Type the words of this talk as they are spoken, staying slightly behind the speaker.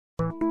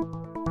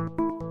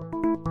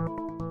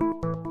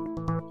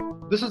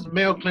This is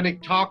Mayo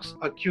Clinic Talks,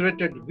 a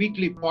curated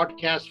weekly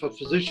podcast for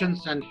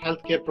physicians and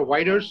healthcare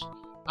providers.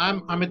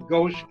 I'm Amit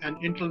Ghosh, an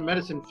internal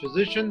medicine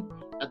physician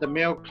at the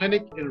Mayo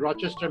Clinic in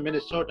Rochester,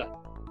 Minnesota.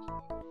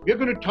 We're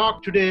going to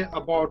talk today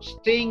about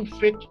staying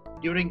fit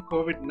during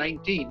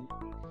COVID-19.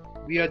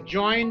 We are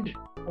joined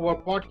over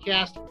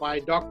podcast by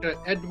Dr.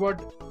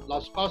 Edward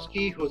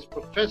Laskowski, who is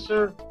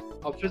professor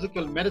of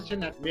physical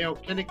medicine at Mayo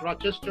Clinic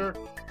Rochester.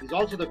 He's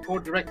also the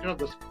co-director of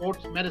the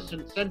Sports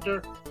Medicine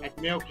Center at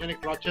Mayo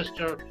Clinic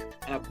Rochester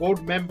and a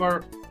board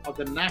member of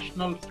the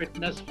National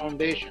Fitness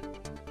Foundation.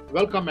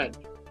 Welcome, Ed.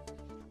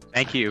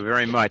 Thank you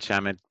very much.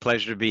 Amit.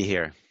 Pleasure to be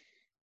here.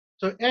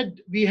 So, Ed,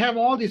 we have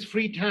all this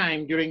free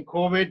time during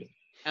COVID,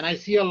 and I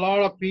see a lot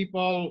of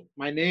people,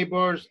 my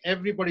neighbors,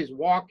 everybody's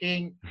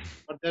walking,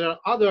 but there are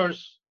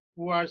others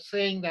who are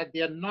saying that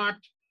they are not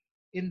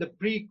in the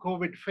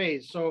pre-COVID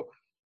phase. So,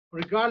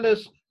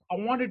 regardless, I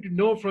wanted to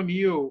know from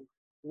you,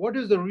 what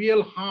is the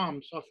real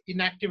harms of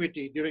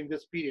inactivity during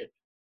this period?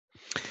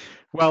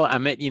 Well,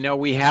 Amit,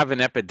 we have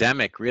an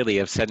epidemic really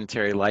of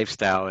sedentary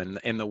lifestyle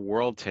in the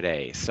world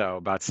today. So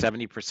about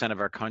 70% of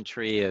our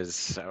country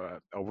is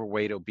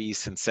overweight,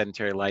 obese, and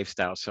sedentary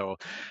lifestyle. So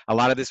a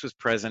lot of this was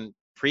present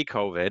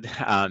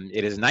pre-COVID.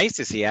 It is nice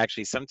to see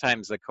actually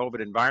sometimes the COVID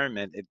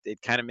environment,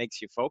 it kind of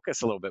makes you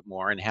focus a little bit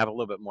more and have a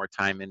little bit more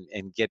time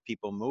and get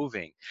people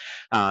moving.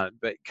 But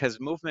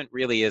because movement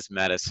really is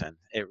medicine.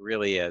 It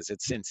really is.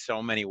 It's in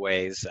so many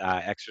ways.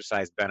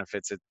 Exercise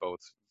benefits it both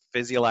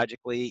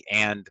physiologically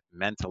and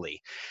mentally.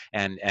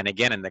 And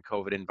again, in the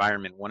COVID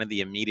environment, one of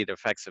the immediate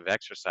effects of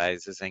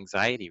exercise is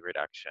anxiety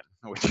reduction,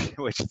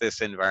 which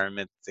this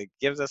environment, it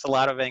gives us a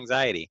lot of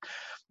anxiety.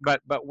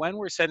 But when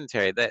we're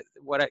sedentary, that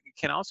what it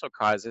can also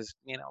cause is,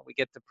 we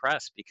get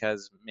depressed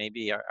because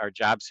maybe our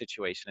job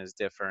situation is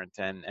different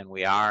and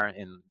we are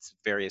in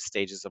various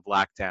stages of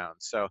lockdown.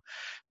 So,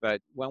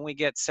 but when we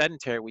get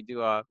sedentary, we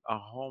do a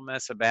whole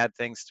mess of bad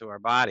things to our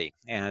body,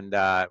 and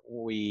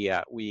we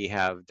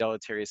have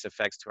deleterious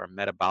effects to our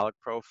metabolic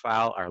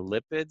profile, our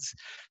lipids.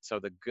 So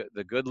the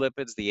good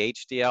lipids, the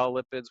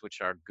HDL lipids, which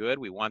are good,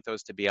 we want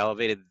those to be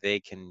elevated. They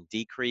can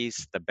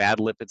decrease. The bad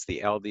lipids, the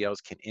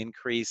LDLs, can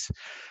increase.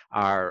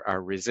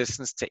 Our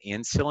resistance to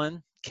insulin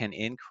can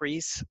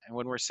increase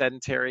when we're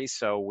sedentary.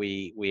 So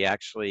we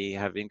actually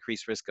have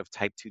increased risk of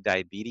type 2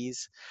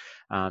 diabetes.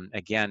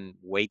 Again,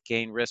 weight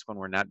gain risk when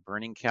we're not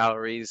burning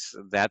calories,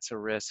 that's a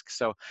risk.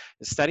 So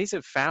the studies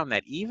have found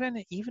that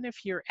even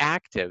if you're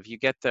active, you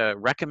get the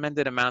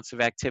recommended amounts of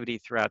activity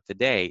throughout the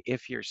day.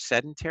 If you're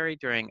sedentary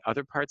during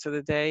other parts of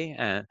the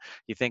day,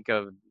 you think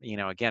of,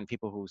 again,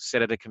 people who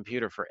sit at a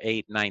computer for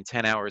 8, 9,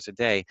 10 hours a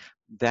day,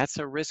 that's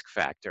a risk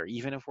factor,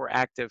 even if we're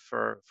active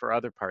for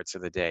other parts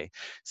of the day.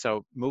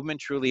 So movement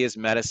truly is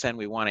medicine.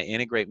 We want to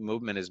integrate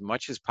movement as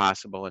much as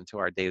possible into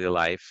our daily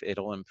life.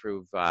 It'll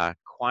improve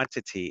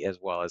quantity as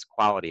well as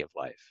quality of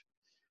life.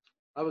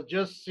 I was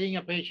just seeing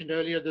a patient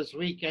earlier this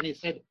week, and he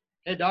said,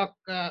 "Hey, doc,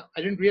 I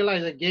didn't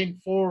realize I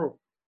gained 4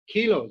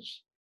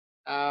 kilos."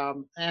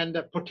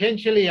 And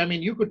potentially, I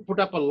mean, you could put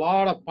up a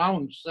lot of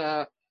pounds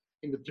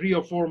in the 3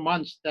 or 4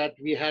 months that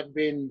we have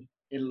been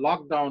in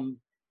lockdown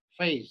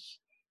phase.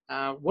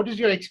 What is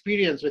your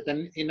experience with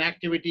an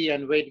inactivity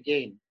and weight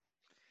gain?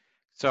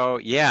 So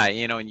yeah,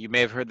 and you may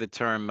have heard the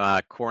term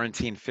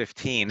quarantine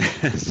 15.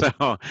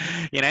 So,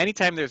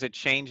 anytime there's a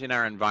change in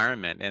our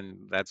environment, and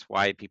that's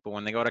why people,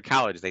 when they go to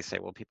college, they say,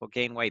 well, people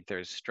gain weight,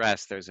 there's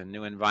stress, there's a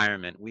new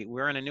environment.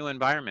 We're in a new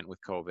environment with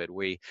COVID.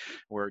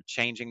 We're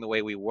changing the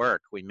way we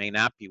work. We may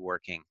not be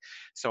working.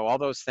 So all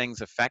those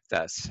things affect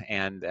us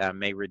and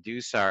may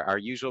reduce our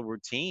usual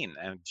routine.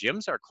 And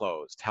gyms are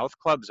closed, health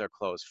clubs are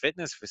closed,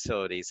 fitness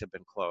facilities have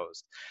been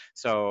closed.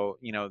 So,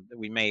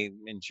 we may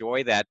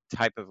enjoy that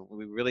type of,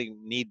 we really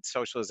need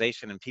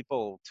socialization and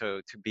people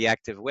to be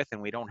active with, and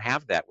we don't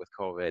have that with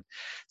COVID.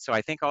 So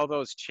I think all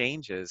those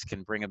changes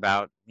can bring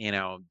about,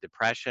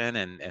 depression,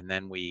 and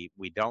then we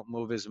don't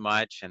move as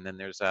much, and then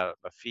there's a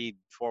feed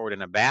forward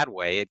in a bad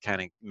way. It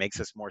kind of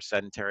makes us more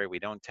sedentary. We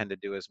don't tend to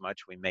do as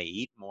much. We may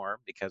eat more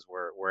because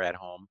we're at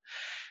home,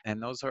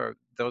 and those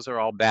are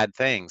all bad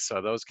things. So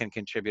those can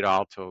contribute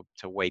all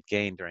to weight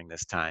gain during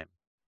this time.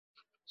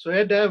 So,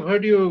 Ed, I've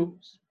heard you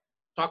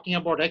talking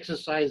about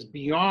exercise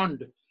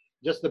beyond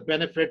just the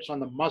benefits on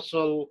the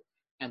muscle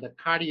and the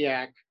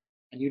cardiac,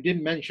 and you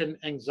didn't mention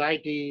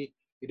anxiety,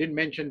 you didn't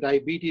mention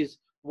diabetes.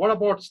 What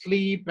about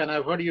sleep? And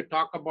I've heard you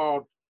talk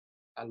about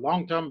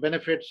long-term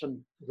benefits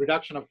and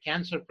reduction of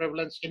cancer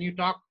prevalence. Can you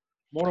talk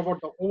more about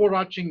the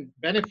overarching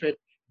benefit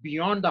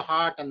beyond the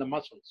heart and the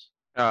muscles?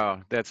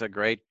 Oh, that's a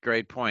great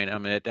point. I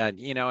mean,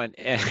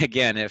 and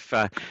again,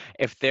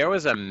 if there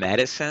was a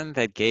medicine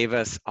that gave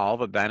us all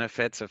the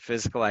benefits of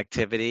physical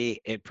activity,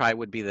 it probably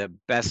would be the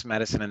best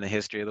medicine in the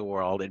history of the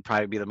world. It'd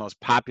probably be the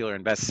most popular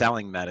and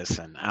best-selling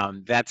medicine.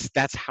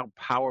 That's how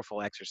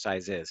powerful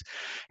exercise is,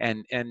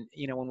 and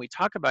when we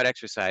talk about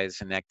exercise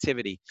and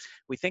activity,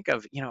 we think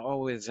of,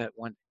 oh, is that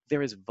one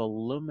there is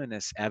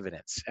voluminous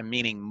evidence, and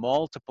meaning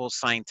multiple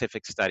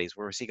scientific studies.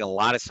 We're seeing a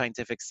lot of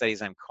scientific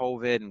studies on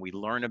COVID, and we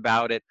learn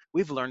about it.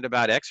 We've learned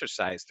about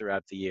exercise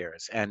throughout the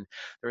years, and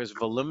there is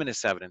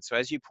voluminous evidence. So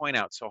as you point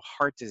out, so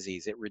heart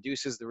disease, it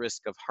reduces the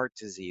risk of heart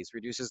disease,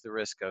 reduces the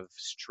risk of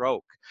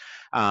stroke,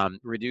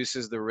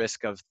 reduces the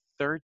risk of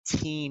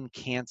 13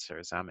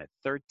 cancers. I'm at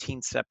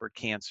 13 separate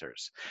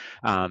cancers.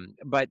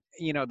 But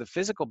the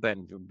physical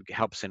benefit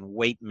helps in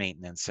weight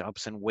maintenance,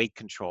 helps in weight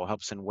control,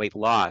 helps in weight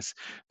loss.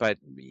 But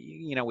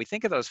we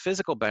think of those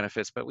physical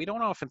benefits, but we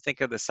don't often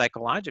think of the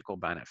psychological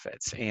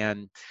benefits.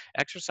 And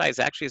exercise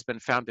actually has been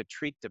found to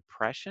treat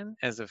depression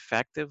as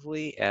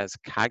effectively as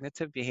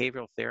cognitive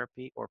behavioral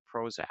therapy or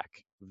Prozac.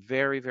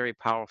 Very, very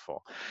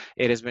powerful.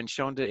 It has been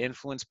shown to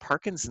influence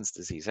Parkinson's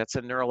disease. That's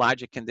a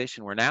neurologic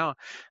condition where now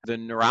the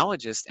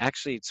neurologist,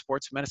 actually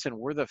sports medicine,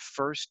 we're the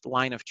first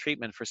line of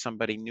treatment for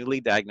somebody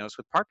newly diagnosed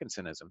with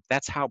Parkinsonism.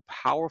 That's how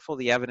powerful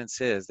the evidence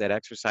is that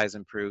exercise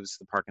improves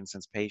the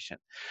Parkinson's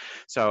patient.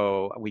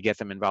 So we get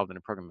them involved in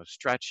a program of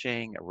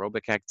stretching,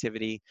 aerobic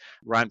activity.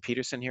 Ron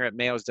Peterson here at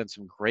Mayo has done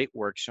some great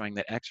work showing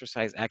that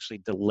exercise actually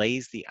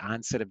delays the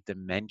onset of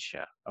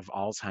dementia, of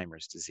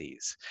Alzheimer's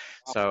disease.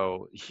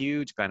 So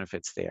huge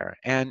benefits there.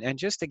 And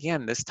just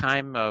again, this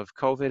time of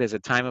COVID is a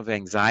time of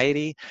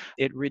anxiety.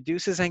 It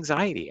reduces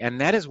anxiety. And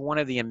that is one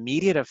of the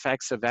immediate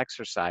effects of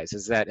exercise,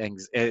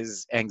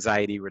 is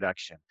anxiety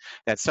reduction.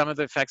 That some of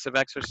the effects of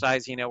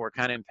exercise, we're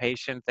kind of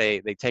impatient.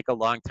 They take a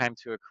long time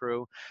to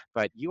accrue,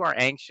 but you are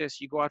anxious,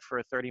 you go out for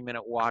a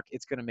 30-minute walk,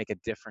 it's going to make a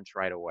difference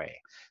right away.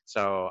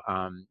 So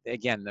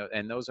again,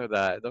 and those are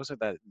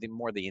the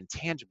more the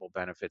intangible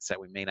benefits that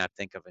we may not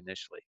think of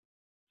initially.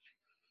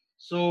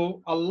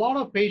 So a lot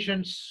of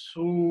patients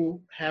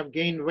who have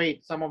gained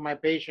weight, some of my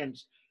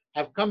patients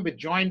have come with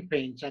joint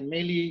pains, and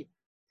mainly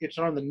it's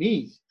around the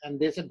knees, and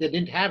they said they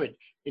didn't have it.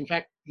 In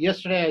fact,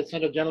 yesterday I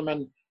sent a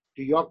gentleman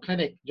to your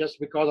clinic just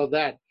because of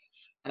that.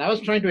 And I was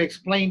trying to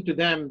explain to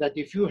them that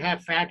if you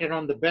have fat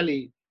around the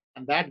belly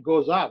and that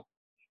goes up,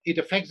 it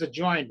affects the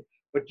joint.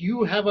 But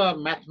you have a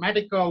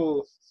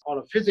mathematical or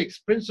a physics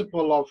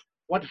principle of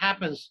what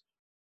happens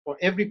for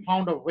every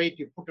pound of weight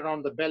you put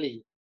around the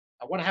belly.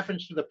 What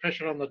happens to the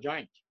pressure on the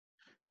joint?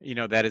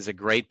 That is a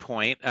great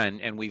point.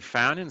 And we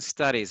found in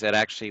studies that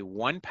actually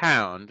 1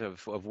 pound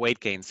of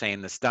weight gain, say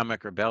in the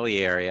stomach or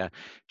belly area,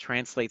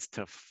 translates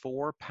to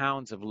 4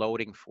 pounds of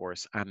loading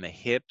force on the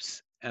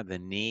hips, and the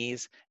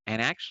knees,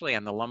 and actually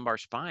on the lumbar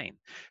spine.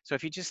 So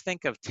if you just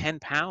think of 10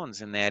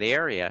 pounds in that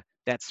area,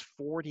 that's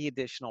 40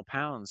 additional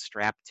pounds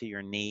strapped to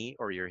your knee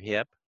or your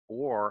hip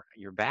or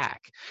your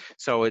back.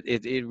 So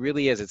it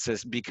really is. It's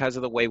just because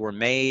of the way we're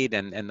made,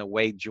 and the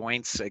way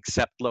joints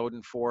accept load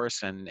and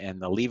force, and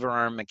the lever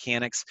arm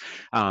mechanics,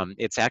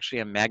 it's actually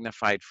a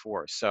magnified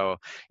force. So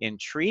in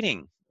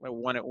treating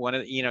one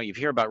of you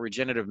hear about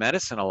regenerative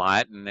medicine a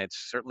lot, and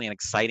it's certainly an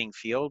exciting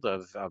field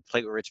of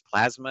platelet-rich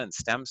plasma and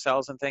stem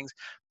cells and things.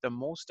 The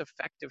most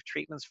effective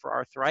treatments for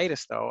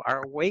arthritis, though,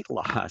 are weight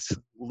loss,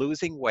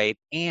 losing weight,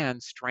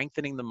 and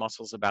strengthening the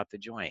muscles about the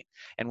joint.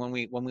 And when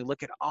we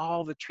look at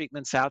all the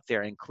treatments out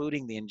there,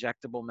 including the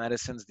injectable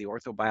medicines, the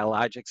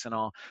orthobiologics, and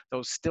all,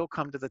 those still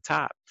come to the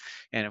top.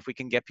 And if we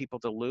can get people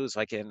to lose,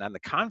 like on the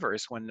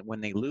converse, when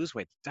they lose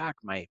weight, doc,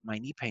 my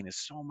knee pain is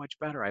so much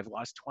better. I've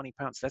lost 20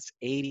 pounds. That's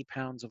 80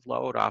 pounds of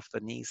load off the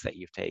knees that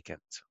you've taken.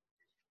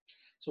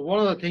 So one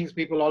of the things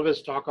people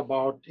always talk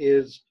about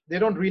is they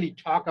don't really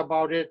talk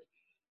about it,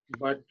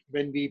 but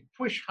when we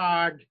push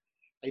hard,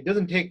 it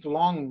doesn't take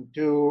long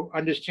to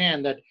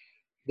understand that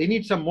they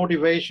need some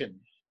motivation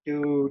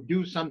to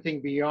do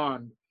something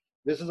beyond.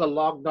 This is a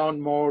lockdown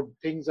mode.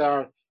 Things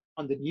are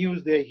on the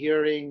news they're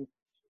hearing.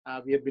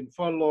 We have been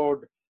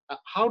furloughed.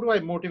 How do I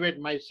motivate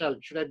myself?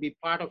 Should I be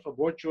part of a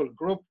virtual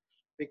group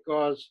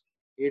because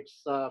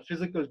it's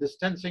physical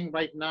distancing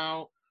right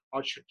now?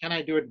 Or can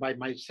I do it by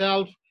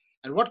myself?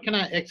 And what kind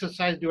of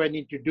exercise do I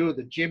need to do?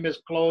 The gym is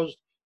closed.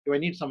 Do I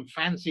need some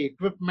fancy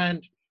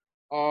equipment?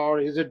 Or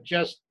is it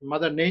just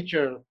Mother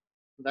Nature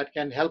that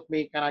can help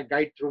me kind of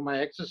guide through my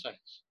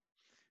exercise?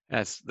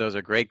 Yes, those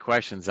are great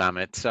questions,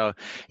 Amit. So,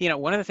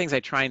 one of the things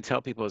I try and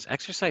tell people is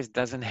exercise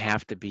doesn't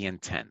have to be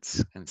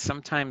intense. And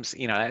sometimes,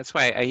 that's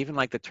why I even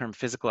like the term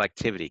physical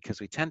activity,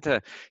 because we tend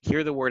to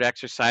hear the word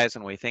exercise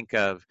and we think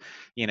of,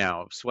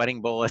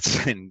 sweating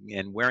bullets and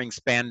wearing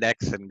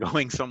spandex and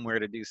going somewhere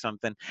to do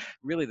something.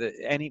 Really,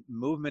 any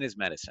movement is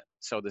medicine.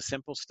 So the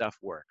simple stuff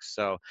works.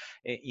 So,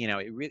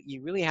 you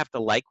really have to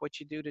like what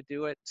you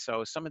do it.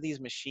 So some of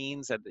these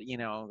machines that,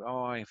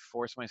 oh, I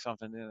force myself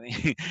to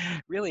do,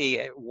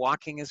 really,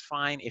 walking is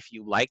fine. If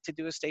you like to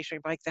do a stationary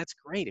bike, that's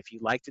great. If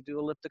you like to do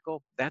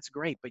elliptical, that's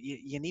great. But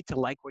you need to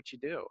like what you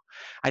do.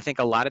 I think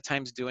a lot of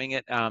times doing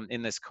it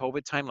in this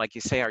COVID time, like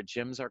you say, our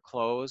gyms are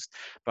closed,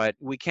 but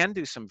we can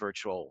do some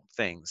virtual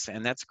things,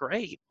 and that's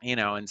great.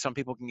 And some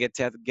people can get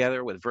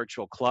together with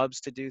virtual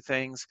clubs to do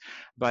things,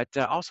 but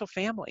also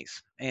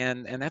families.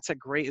 And it's a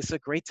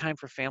great time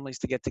for families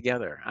to get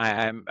together.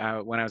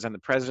 When I was on the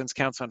President's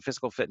Council on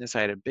Physical Fitness,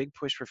 I had a big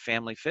push for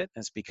family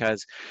fitness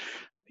because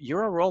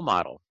you're a role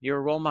model. You're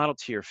a role model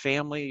to your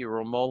family. You're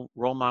a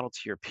role model to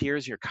your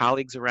peers, your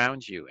colleagues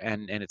around you.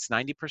 And it's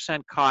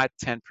 90% caught,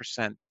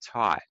 10%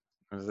 taught.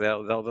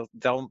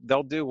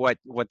 They'll do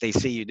what they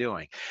see you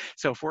doing.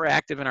 So if we're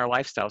active in our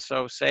lifestyle,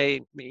 so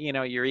say,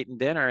 you're eating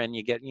dinner and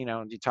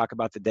you talk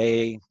about the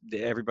day,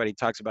 everybody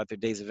talks about their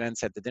day's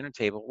events at the dinner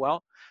table.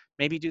 Well,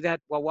 maybe do that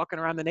while walking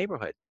around the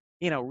neighborhood.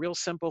 Real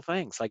simple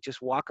things like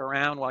just walk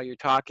around while you're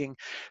talking.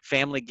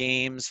 Family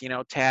games,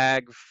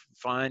 tag,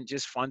 fun,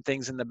 just fun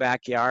things in the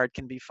backyard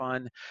can be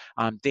fun.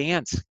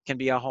 Dance can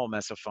be a whole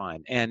mess of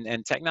fun,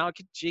 and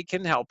technology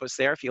can help us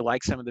there. If you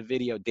like some of the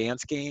video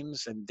dance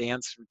games and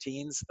dance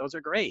routines, those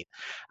are great.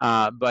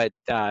 But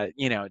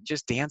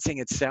just dancing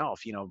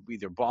itself,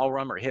 either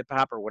ballroom or hip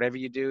hop or whatever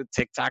you do.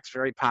 TikTok's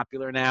very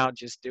popular now.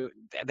 Just do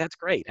that's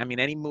great. I mean,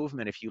 any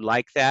movement, if you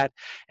like that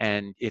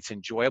and it's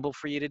enjoyable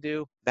for you to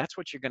do, that's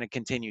what you're going to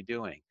continue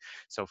doing.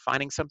 So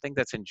finding something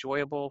that's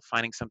enjoyable,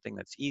 finding something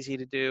that's easy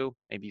to do,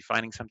 maybe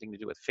finding something to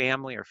do with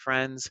family or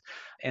friends,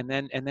 and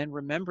then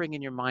remembering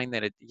in your mind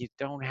that you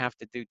don't have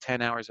to do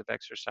 10 hours of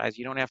exercise.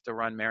 You don't have to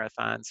run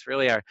marathons.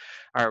 Really,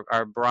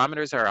 our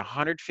barometers are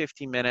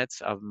 150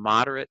 minutes of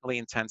moderately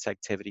intense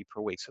activity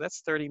per week. So that's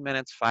 30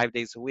 minutes, 5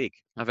 days a week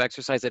of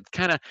exercise. That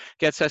kind of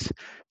gets us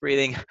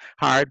breathing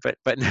hard, but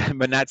but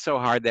not so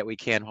hard that we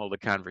can't hold a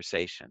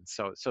conversation.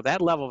 So that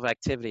level of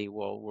activity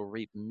will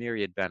reap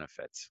myriad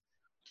benefits.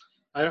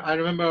 I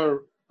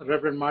remember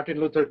Reverend Martin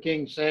Luther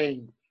King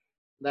saying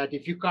that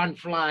if you can't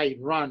fly,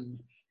 run.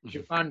 If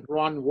you can't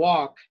run,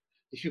 walk.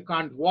 If you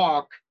can't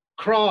walk,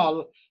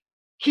 crawl.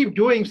 Keep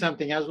doing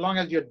something. As long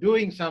as you're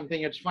doing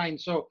something, it's fine.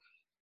 So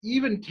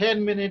even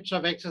 10 minutes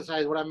of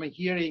exercise, what I'm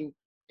hearing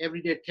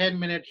every day, 10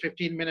 minutes,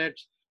 15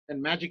 minutes,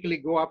 and magically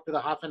go up to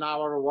the half an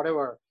hour or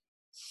whatever.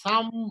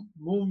 Some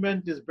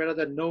movement is better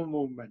than no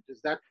movement.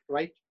 Is that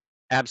right?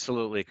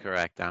 Absolutely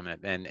correct,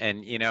 Amit.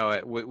 And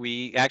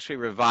we actually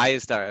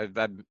revised our.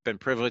 I've been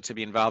privileged to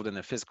be involved in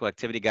the physical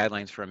activity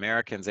guidelines for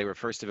Americans. They were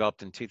first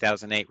developed in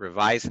 2008,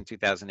 revised in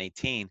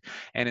 2018.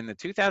 And in the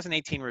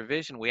 2018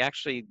 revision, we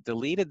actually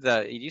deleted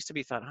the. It used to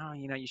be thought,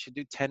 you should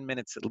do 10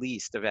 minutes at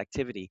least of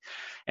activity.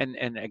 And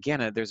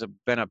again, there's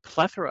been a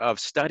plethora of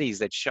studies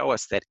that show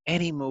us that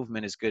any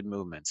movement is good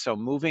movement. So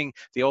moving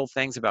the old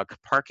things about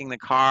parking the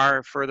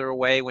car further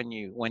away when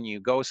you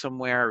go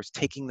somewhere, or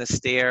taking the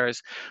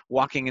stairs,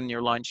 walking in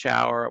your lunch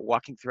hour,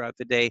 walking throughout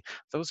the day,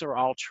 those are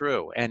all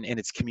true. And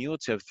it's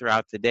cumulative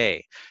throughout the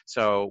day.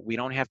 So we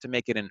don't have to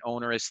make it an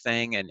onerous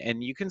thing.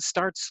 And you can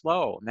start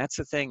slow. And that's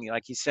the thing,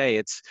 like you say,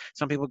 it's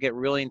some people get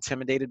really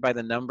intimidated by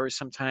the numbers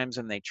sometimes,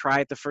 and they try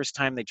it the first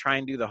time, they try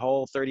and do the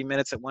whole 30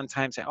 minutes at one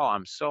time, say, oh,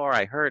 I'm sore,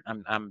 I hurt,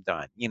 I'm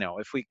done.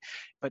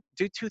 But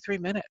do 2-3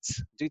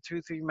 minutes, do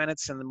 2-3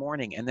 minutes in the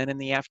morning, and then in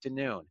the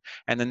afternoon.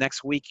 And the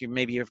next week, you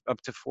maybe you're up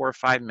to 4 or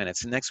 5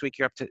 minutes. The next week,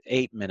 you're up to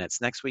 8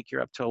 minutes. Next week,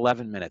 you're up to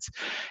 11 minutes.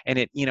 And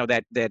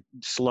that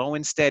slow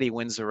and steady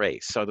wins the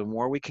race. So the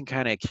more we can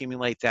kind of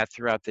accumulate that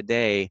throughout the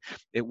day,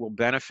 it will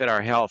benefit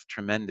our health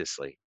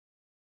tremendously.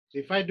 So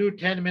if I do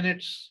 10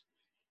 minutes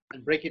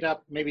and break it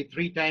up maybe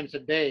 3 times a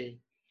day,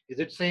 is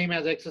it same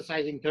as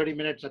exercising 30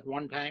 minutes at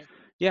one time?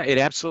 Yeah, it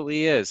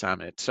absolutely is,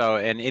 Amit. So,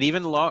 and it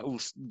even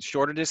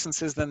shorter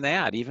distances than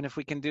that. Even if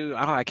we can do,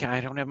 I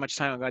don't have much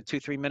time. I've got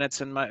 2-3 minutes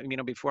in my,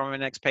 before my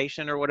next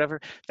patient or whatever.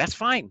 That's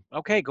fine.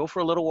 Okay, go for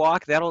a little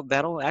walk.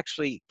 That'll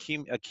actually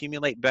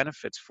accumulate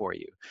benefits for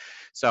you.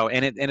 So,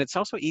 and it's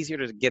also easier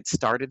to get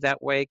started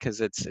that way because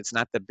it's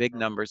not the big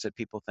numbers that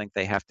people think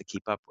they have to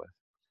keep up with.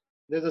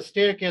 There's a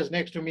staircase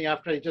next to me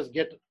after I just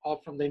get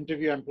off from the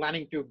interview. I'm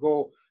planning to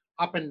go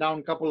up and down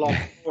a couple of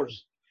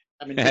floors.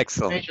 I mean, with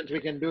Excellent. patients, we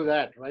can do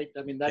that, right?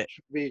 I mean,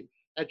 E-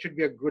 that should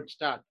be a good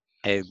start.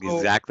 So,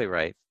 Exactly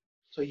right.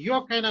 so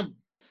you're kind of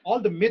all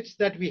the myths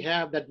that we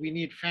have that we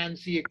need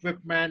fancy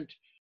equipment.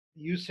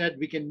 You said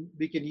we can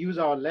use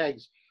our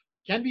legs.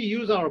 Can we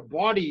use our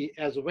body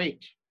as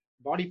weight,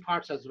 body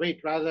parts as weight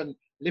rather than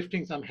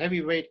lifting some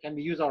heavy weight? Can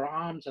we use our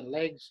arms and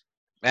legs?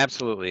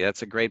 Absolutely.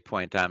 That's a great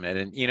point, Amit.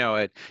 And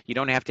you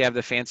don't have to have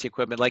the fancy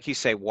equipment. Like you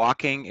say,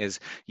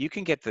 you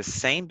can get the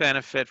same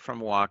benefit from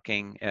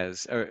walking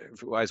as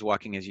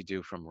walking as you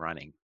do from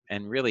running.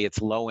 And really it's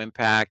low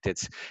impact.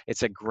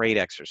 It's a great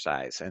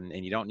exercise, and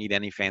you don't need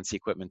any fancy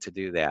equipment to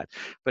do that.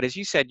 But as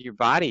you said, your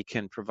body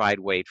can provide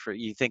weight for,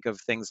 you think of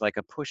things like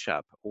a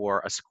push-up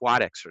or a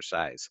squat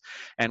exercise.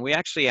 And we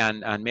actually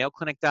on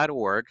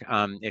mayoclinic.org,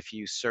 if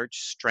you search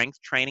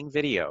strength training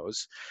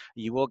videos,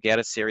 you will get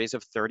a series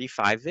of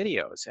 35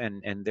 videos,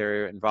 and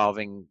they're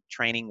involving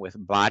training with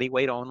body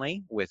weight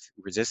only, with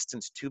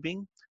resistance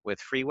tubing, with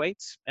free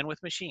weights, and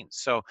with machines.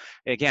 So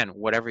again,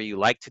 whatever you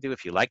like to do,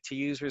 if you like to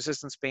use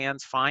resistance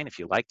bands, fine. If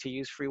you like to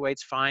use free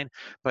weights, fine.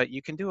 But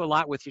you can do a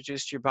lot with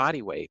just your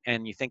body weight.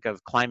 And you think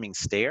of climbing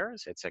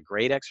stairs, it's a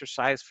great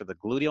exercise for the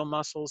gluteal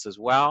muscles as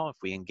well. If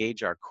we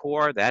engage our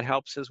core, that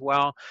helps as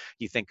well.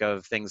 You think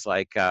of things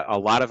like a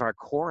lot of our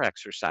core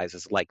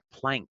exercises like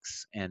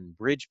planks and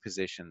bridge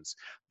positions.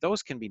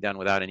 Those can be done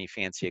without any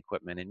fancy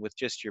equipment and with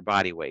just your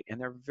body weight. And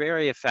they're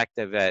very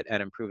effective at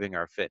improving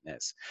our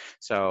fitness.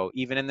 So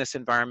even in this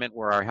environment, environment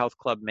where our health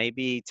club may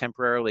be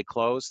temporarily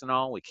closed and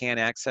all, we can't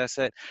access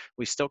it,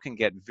 we still can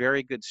get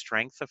very good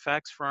strength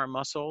effects for our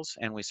muscles,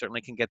 and we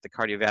certainly can get the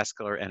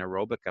cardiovascular and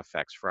aerobic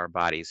effects for our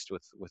bodies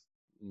with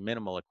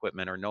minimal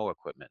equipment or no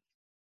equipment.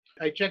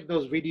 I checked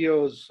those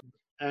videos,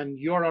 and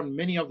you're on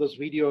many of those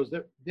videos.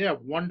 They are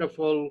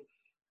wonderful.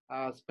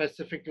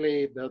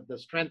 Specifically, the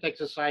strength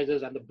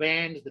exercises and the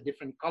bands, the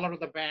different color of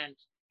the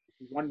bands.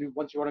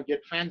 Once you want to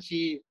get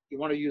fancy, you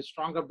want to use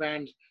stronger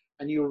bands,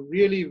 and you're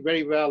really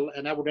very well.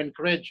 And I would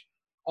encourage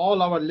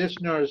all our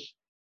listeners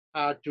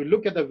to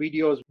look at the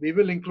videos. We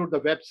will include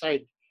the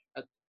website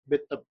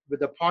with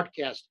the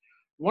podcast.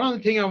 One of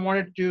the things I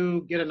wanted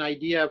to get an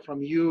idea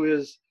from you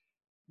is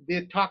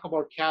they talk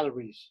about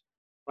calories,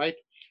 right?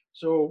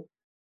 So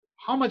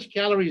how much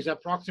calories,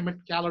 approximate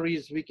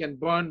calories we can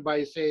burn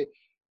by, say,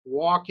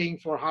 walking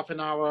for half an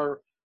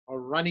hour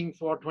or running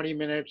for 20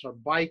 minutes or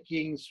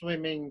biking,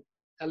 swimming,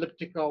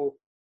 elliptical.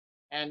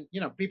 And,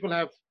 people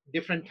have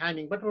different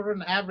timing, but we're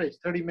on average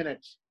 30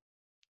 minutes.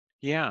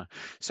 Yeah.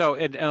 So,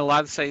 and a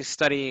lot of say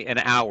study an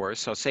hour.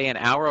 So, say an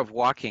hour of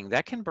walking,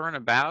 that can burn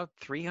about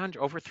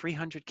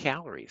 300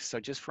 calories. So,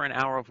 just for an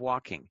hour of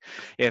walking.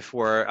 If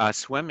we're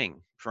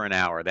swimming for an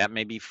hour, that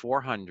may be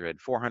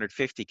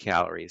 450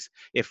 calories.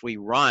 If we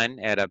run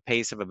at a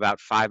pace of about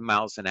 5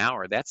 miles an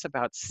hour, that's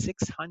about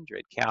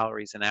 600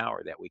 calories an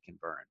hour that we can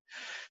burn.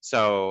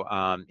 So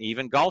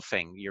even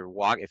golfing,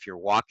 if you're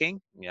walking,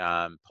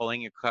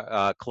 pulling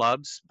your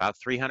clubs, about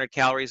 300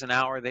 calories an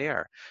hour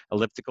there.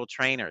 Elliptical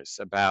trainers,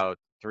 about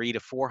 300 to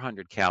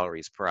 400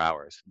 calories per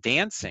hour.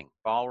 Dancing,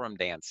 ballroom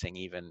dancing,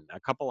 even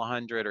a couple of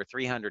hundred or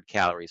 300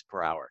 calories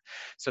per hour.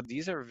 So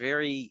these are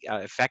very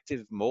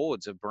effective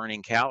modes of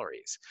burning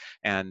calories.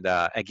 And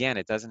again,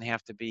 it doesn't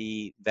have to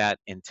be that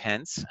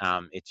intense.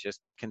 It's just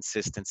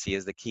consistency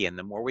is the key. And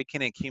the more we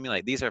can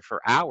accumulate, these are for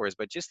hours,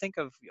 but just think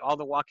of all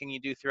the walking you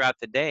do throughout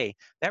the day,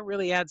 that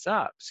really adds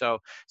up. So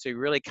you're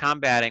really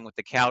combating with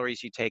the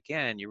calories you take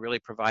in, you're really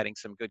providing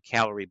some good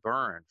calorie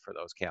burn for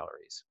those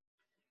calories.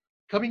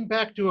 Coming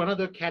back to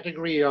another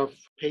category of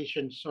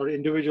patients or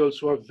individuals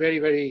who are very,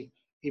 very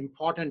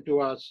important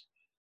to us,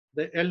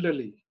 the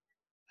elderly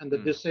and the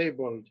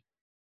disabled.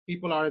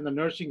 People are in the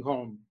nursing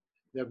home.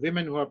 There are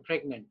women who are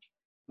pregnant.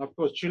 And of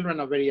course, children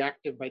are very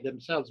active by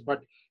themselves.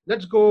 But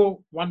let's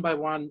go one by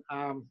one.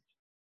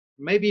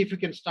 Maybe if you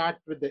can start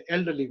with the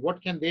elderly,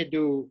 what can they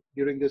do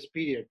during this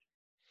period?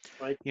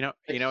 Right?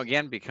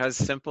 Again, because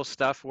simple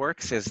stuff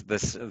works, is the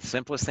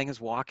simplest thing is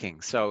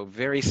walking. So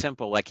very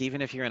simple. Like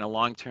even if you're in a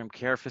long-term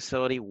care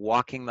facility,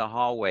 walking the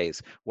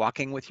hallways,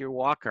 walking with your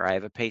walker. I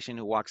have a patient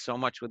who walked so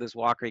much with his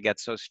walker, he got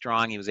so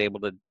strong, he was able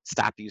to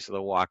stop use of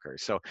the walker.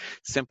 So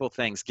simple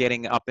things,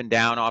 getting up and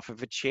down off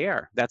of a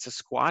chair. That's a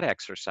squat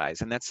exercise,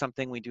 and that's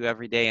something we do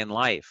every day in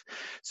life.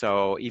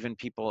 So even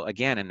people,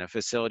 again, in a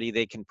facility,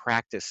 they can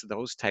practice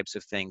those types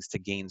of things to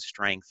gain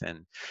strength.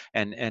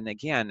 And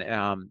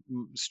again,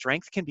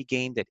 strength can be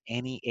gained at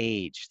any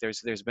age.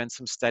 There's been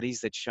some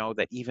studies that show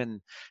that even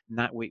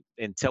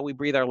until we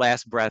breathe our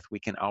last breath, we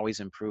can always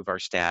improve our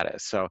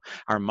status. So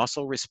our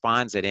muscle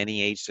responds at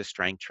any age to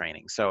strength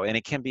training. So, and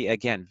it can be,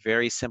 again,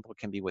 very simple. It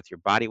can be with your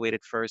body weight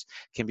at first.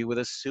 It can be with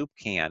a soup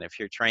can. If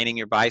you're training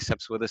your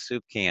biceps with a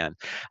soup can,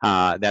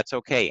 that's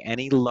okay.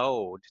 Any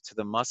load to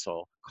the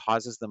muscle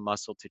causes the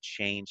muscle to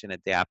change and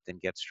adapt and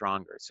get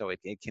stronger. So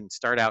it can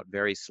start out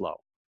very slow.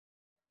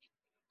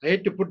 I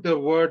hate to put the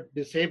word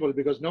disabled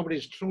because nobody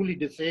is truly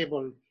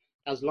disabled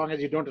as long as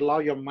you don't allow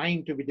your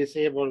mind to be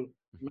disabled.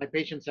 My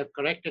patients have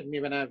corrected me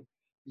when I've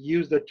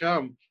used the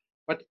term.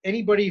 But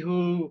anybody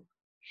who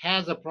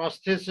has a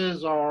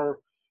prosthesis or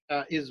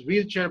is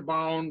wheelchair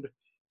bound,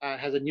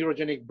 has a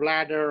neurogenic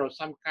bladder or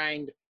some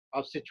kind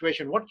of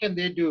situation, what can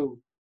they do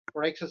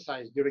for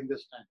exercise during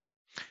this time?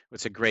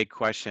 It's a great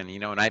question,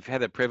 and I've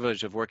had the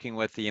privilege of working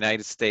with the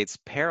United States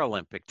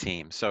Paralympic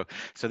team. So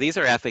these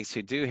are athletes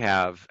who do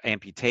have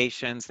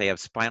amputations, they have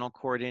spinal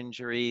cord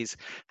injuries,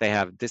 they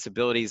have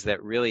disabilities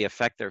that really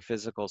affect their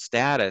physical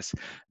status,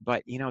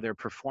 but their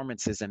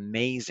performance is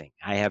amazing.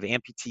 I have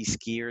amputee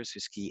skiers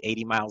who ski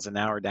 80 miles an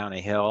hour down a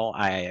hill.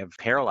 I have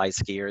paralyzed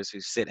skiers who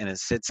sit in a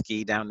sit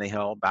ski down the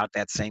hill about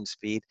that same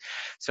speed.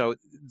 So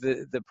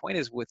the point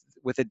is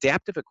with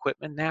adaptive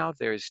equipment now,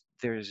 there's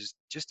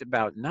just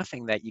about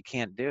nothing that you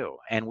can't do,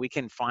 and we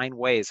can find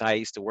ways. I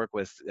used to work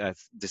with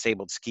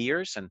disabled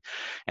skiers,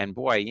 and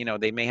boy,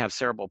 they may have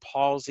cerebral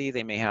palsy,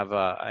 they may have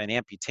an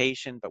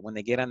amputation, but when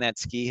they get on that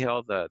ski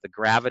hill, the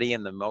gravity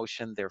and the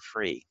motion, they're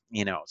free.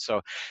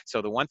 So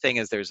the one thing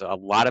is there's a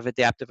lot of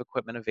adaptive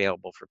equipment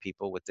available for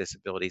people with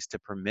disabilities to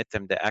permit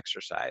them to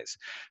exercise.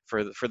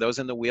 For those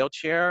in the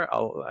wheelchair,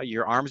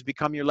 your arms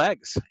become your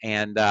legs,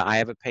 and I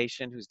have a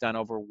patient who's done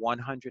over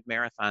 100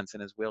 marathons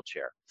in his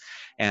wheelchair,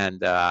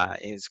 and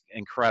is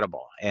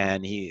incredible.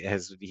 And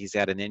he's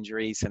had an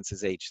injury since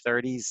his age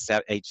 30,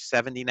 age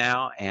 70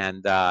 now,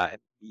 and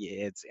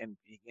it's in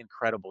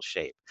incredible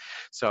shape.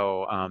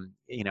 So,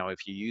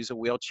 if you use a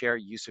wheelchair,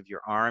 use of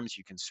your arms,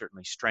 you can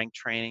certainly strength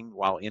training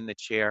while in the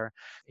chair.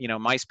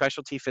 My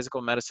specialty,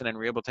 physical medicine and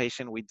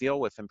rehabilitation, we deal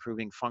with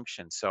improving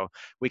function. So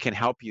we can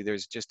help you.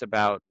 There's just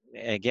about,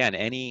 again,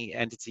 any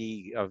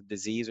entity of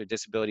disease or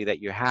disability that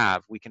you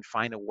have, we can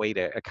find a way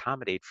to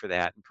accommodate for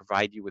that and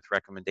provide you with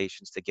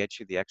recommendations to get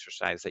you the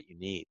exercise that you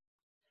need.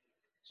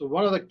 So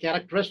one of the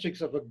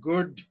characteristics of a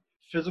good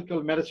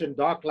physical medicine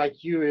doc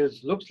like you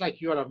is looks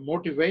like you are a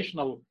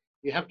motivational,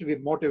 you have to be a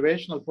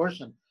motivational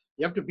person.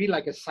 You have to be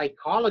like a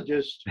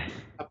psychologist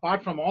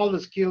apart from all the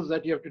skills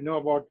that you have to know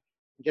about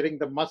getting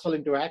the muscle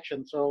into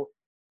action. So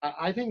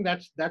I think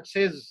that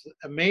says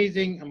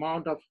amazing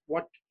amount of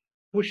what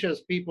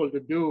pushes people to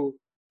do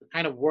the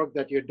kind of work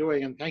that you're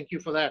doing. And thank you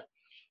for that.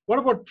 What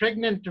about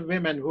pregnant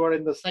women who are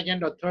in the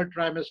second or third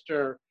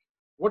trimester?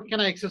 What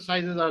kind of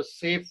exercises are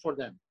safe for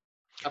them?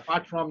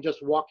 Apart from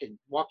just walking.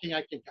 Walking,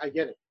 I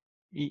get it.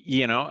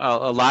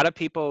 A lot of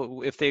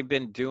people, if they've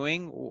been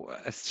doing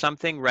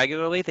something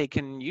regularly, they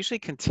can usually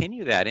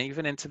continue that and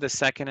even into the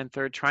second and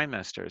third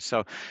trimesters.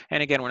 So,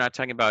 and again, we're not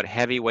talking about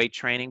heavy weight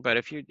training, but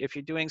if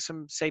you're doing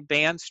some, say,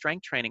 band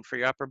strength training for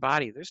your upper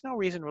body, there's no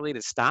reason really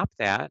to stop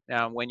that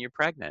when you're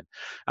pregnant.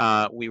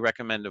 We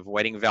recommend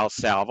avoiding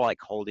Valsalva, like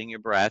holding your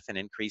breath and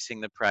increasing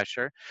the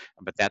pressure,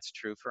 but that's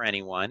true for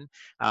anyone.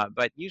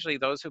 But usually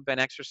those who've been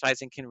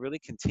exercising can really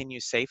continue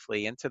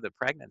safely into the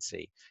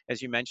pregnancy.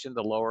 As you mentioned,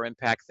 the lower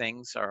impact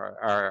things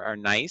are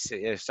nice.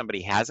 If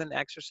somebody hasn't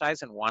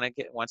exercised and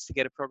wants to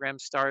get a program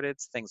started,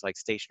 things like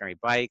stationary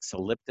bikes,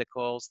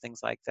 ellipticals,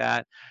 things like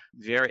that,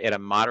 very at a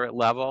moderate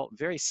level,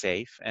 very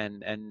safe,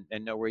 and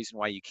no reason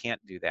why you can't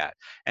do that.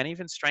 And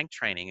even strength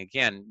training,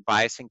 again,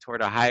 biasing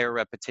toward a higher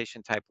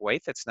repetition type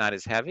weight that's not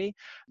as heavy,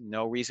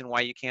 no reason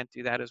why you can't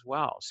do that as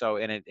well. So,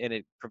 and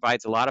it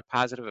provides a lot of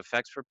positive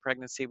effects for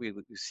pregnancy. We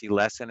see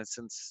less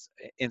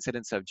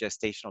incidence of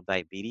gestational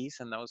diabetes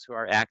in those who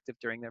are active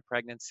during their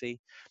pregnancy.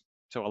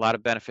 So a lot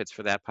of benefits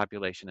for that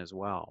population as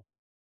well.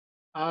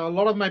 A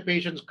lot of my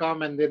patients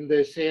come and then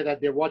they say that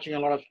they're watching a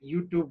lot of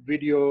YouTube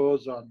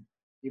videos on,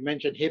 you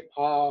mentioned hip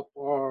hop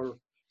or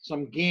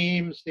some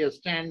games. They're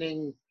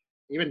standing.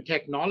 Even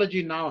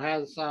technology now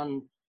has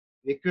some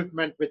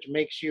equipment which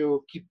makes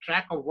you keep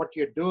track of what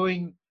you're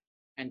doing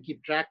and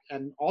keep track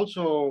and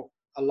also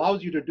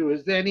allows you to do.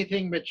 Is there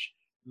anything which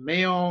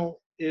Mayo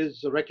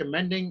is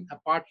recommending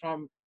apart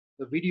from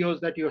the videos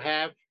that you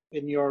have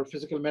in your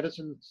physical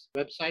medicine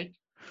website?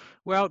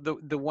 Well,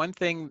 the one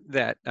thing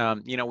that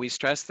we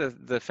stress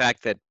the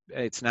fact that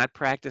it's not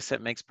practice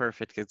that makes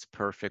perfect; it's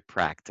perfect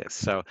practice.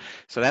 So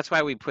that's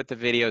why we put the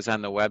videos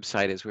on the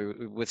website. Is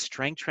with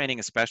strength training,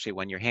 especially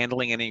when you're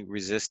handling any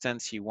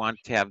resistance, you want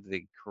to have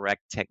the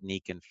correct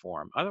technique and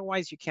form.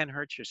 Otherwise, you can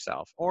hurt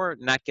yourself or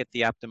not get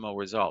the optimal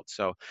results.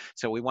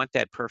 So we want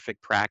that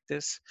perfect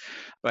practice.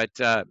 But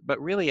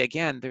really,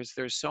 again, there's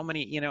so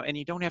many, and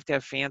you don't have to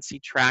have fancy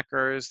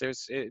trackers.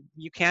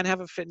 You can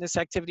have a fitness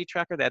activity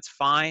tracker. That's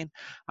fine.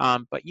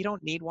 But you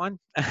don't need one.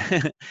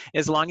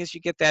 As long as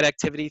you get that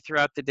activity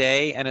throughout the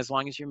day and as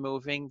long as you're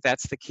moving,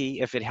 that's the key.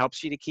 If it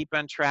helps you to keep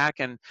on track,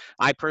 and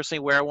I personally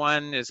wear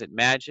one, is it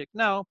magic?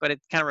 No, but it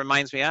kind of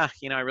reminds me, I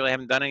really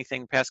haven't done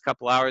anything the past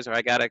couple hours, or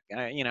I got to,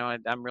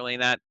 I'm really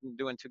not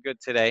doing too good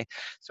today.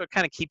 So it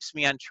kind of keeps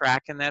me on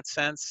track in that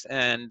sense.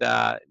 And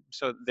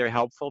so they're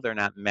helpful. They're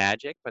not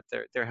magic, but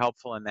they're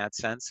helpful in that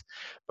sense.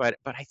 But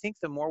I think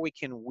the more we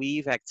can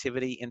weave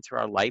activity into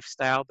our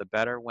lifestyle, the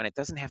better. When it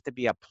doesn't have to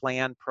be a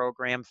planned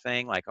program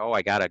thing, like, oh,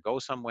 I gotta go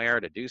somewhere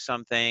to do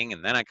something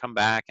and then I come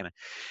back. And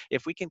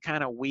if we can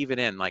kind of weave it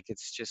in, like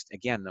it's just,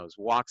 again, those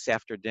walks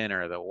after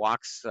dinner, the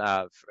walks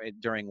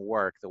during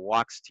work, the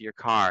walks to your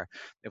car,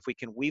 if we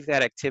can weave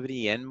that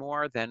activity in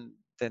more, then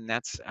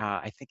that's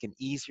I think an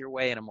easier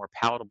way and a more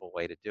palatable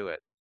way to do it.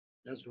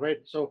 That's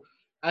great. So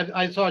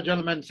I saw a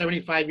gentleman,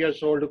 75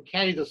 years old, who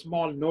carries a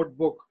small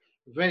notebook,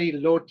 very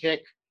low tech,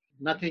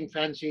 nothing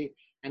fancy,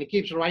 and he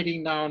keeps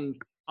writing down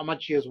how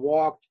much he has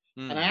walked.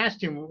 And I Mm.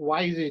 asked him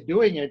why is he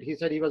doing it. He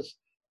said he was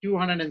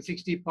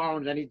 260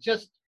 pounds, and he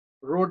just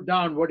wrote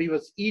down what he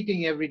was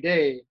eating every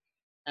day,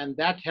 and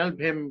that helped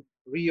him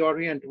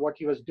reorient what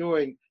he was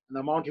doing and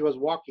the amount he was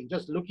walking.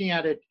 Just looking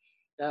at it,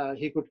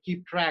 he could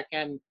keep track,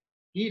 and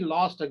he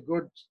lost a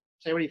good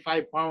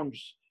 75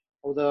 pounds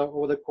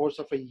over the course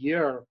of a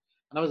year.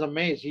 And I was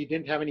amazed. He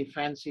didn't have any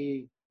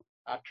fancy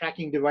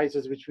tracking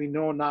devices, which we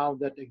know now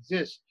that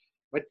exist.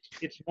 But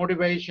it's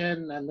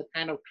motivation and the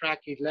kind of track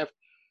he left.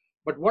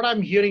 But what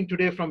I'm hearing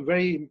today from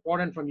very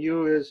important from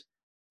you is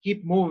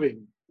keep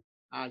moving.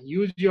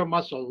 Use your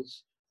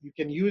muscles. You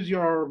can use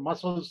your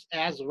muscles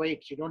as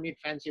weights. You don't need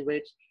fancy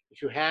weights.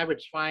 If you have,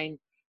 it's fine.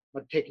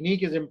 But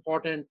technique is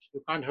important.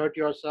 You can't hurt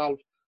yourself.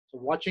 So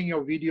watching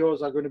your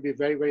videos are going to be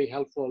very, very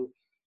helpful.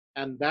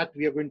 And that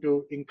we are going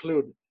to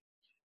include.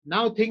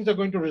 Now things are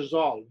going to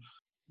resolve.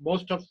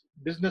 Most of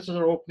businesses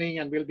are opening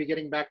and we'll be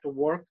getting back to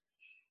work.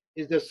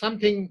 Is there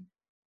something,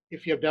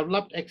 if you have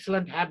developed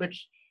excellent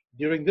habits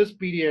during this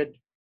period,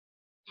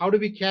 how do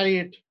we carry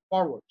it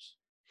forwards?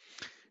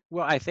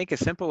 Well, I think a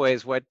simple way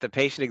is what the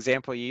patient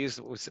example you use.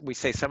 We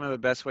say some of the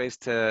best ways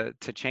to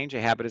change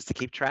a habit is to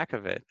keep track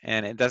of it,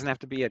 and it doesn't have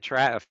to be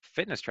a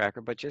fitness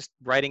tracker, but just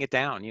writing it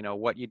down. You know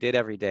what you did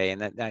every day,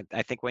 and that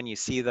I think when you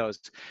see those,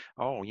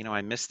 oh,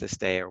 I missed this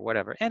day or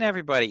whatever. And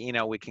everybody,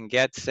 we can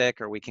get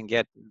sick or we can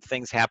get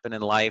things happen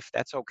in life.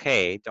 That's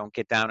okay. Don't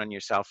get down on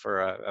yourself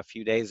for a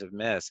few days of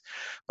miss,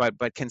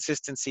 but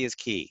consistency is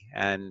key,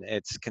 and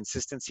it's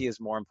consistency is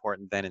more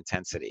important than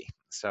intensity.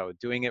 So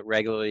doing it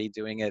regularly,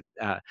 doing it.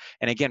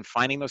 And again,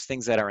 finding those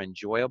things that are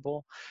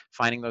enjoyable,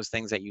 finding those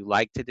things that you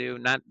like to do.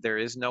 Not there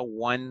is no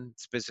one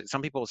specific.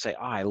 Some people will say,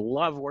 "Oh, I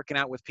love working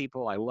out with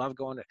people. I love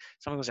going to."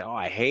 Some people say, "Oh,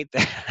 I hate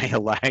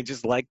that. I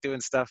just like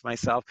doing stuff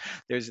myself."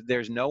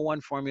 There's no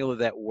one formula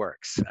that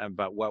works.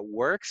 But what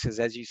works is,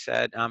 as you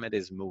said, it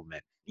is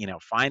movement.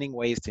 Finding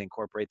ways to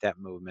incorporate that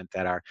movement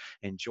that are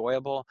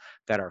enjoyable,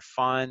 that are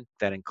fun,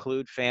 that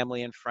include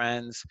family and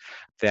friends,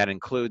 that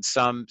include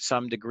some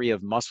degree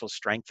of muscle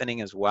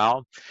strengthening as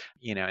well.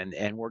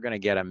 And we're going to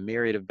get a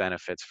myriad of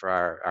benefits for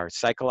our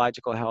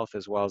psychological health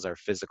as well as our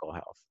physical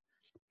health.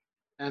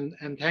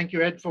 And thank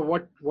you, Ed, for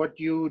what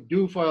you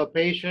do for our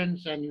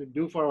patients and you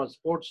do for our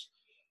sports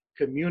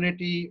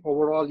community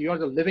overall. You're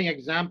the living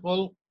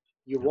example.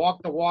 You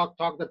walk the walk,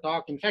 talk the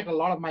talk. In fact, a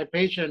lot of my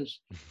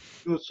patients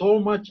do so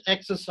much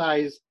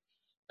exercise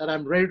that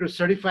I'm ready to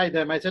certify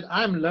them. I said,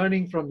 I'm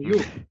learning from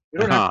you. You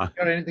don't have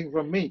to hear anything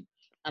from me.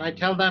 And I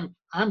tell them,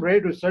 I'm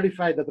ready to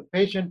certify that the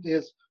patient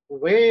is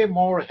way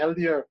more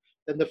healthier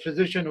than the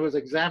physician who is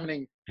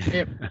examining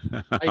him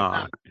right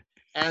now.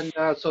 And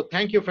so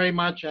thank you very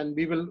much. And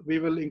we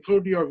will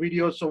include your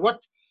videos. So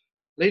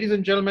ladies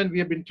and gentlemen, we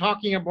have been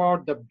talking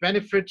about the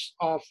benefits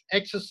of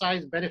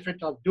exercise,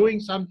 benefit of doing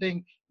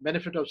something,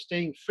 benefit of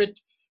staying fit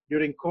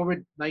during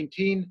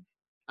COVID-19.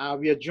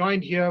 We are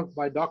joined here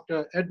by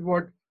Dr.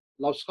 Edward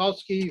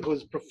Laskowski, who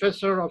is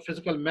professor of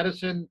physical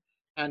medicine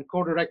and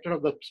co-director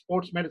of the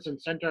Sports Medicine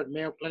Center at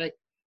Mayo Clinic,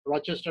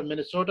 Rochester,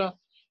 Minnesota.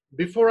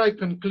 Before I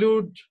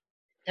conclude,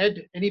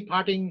 Ed, any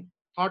parting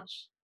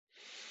thoughts?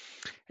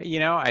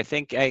 I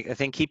think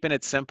keeping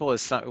it simple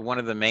is one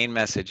of the main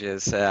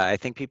messages. I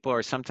think people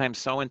are sometimes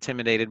so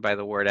intimidated by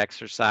the word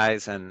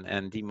exercise and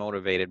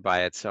demotivated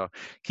by it. So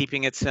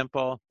keeping it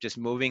simple, just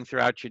moving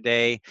throughout your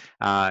day,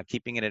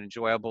 keeping it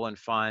enjoyable and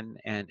fun,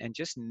 and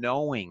just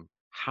knowing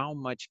how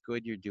much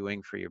good you're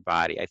doing for your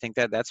body. I think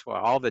that's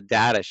what all the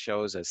data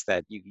shows us,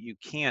 that you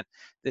can't.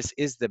 This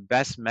is the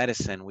best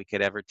medicine we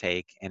could ever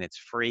take, and it's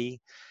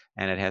free,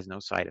 and it has no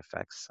side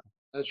effects.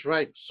 That's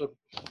right. So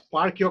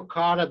park your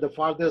car at the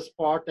farthest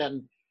spot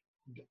and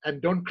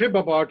don't crib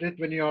about it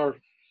when you're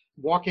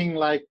walking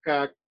like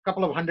a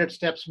couple of hundred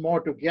steps more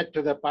to get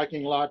to the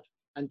parking lot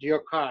and to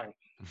your car.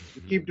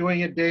 You keep doing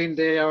it day in,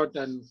 day out,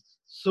 and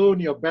soon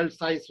your belt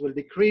size will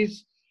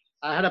decrease.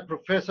 I had a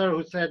professor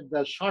who said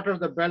the shorter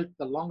the belt,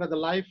 the longer the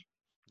life.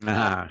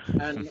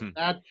 And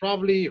that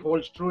probably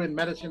holds true in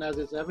medicine as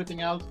is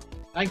everything else.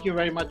 Thank you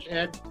very much,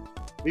 Ed.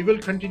 We will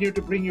continue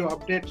to bring you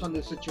updates on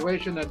the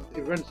situation as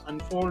events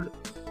unfold.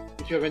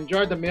 If you have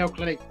enjoyed the Mayo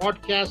Clinic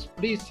podcast,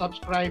 please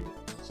subscribe,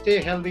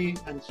 stay healthy,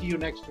 and see you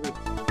next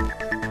week.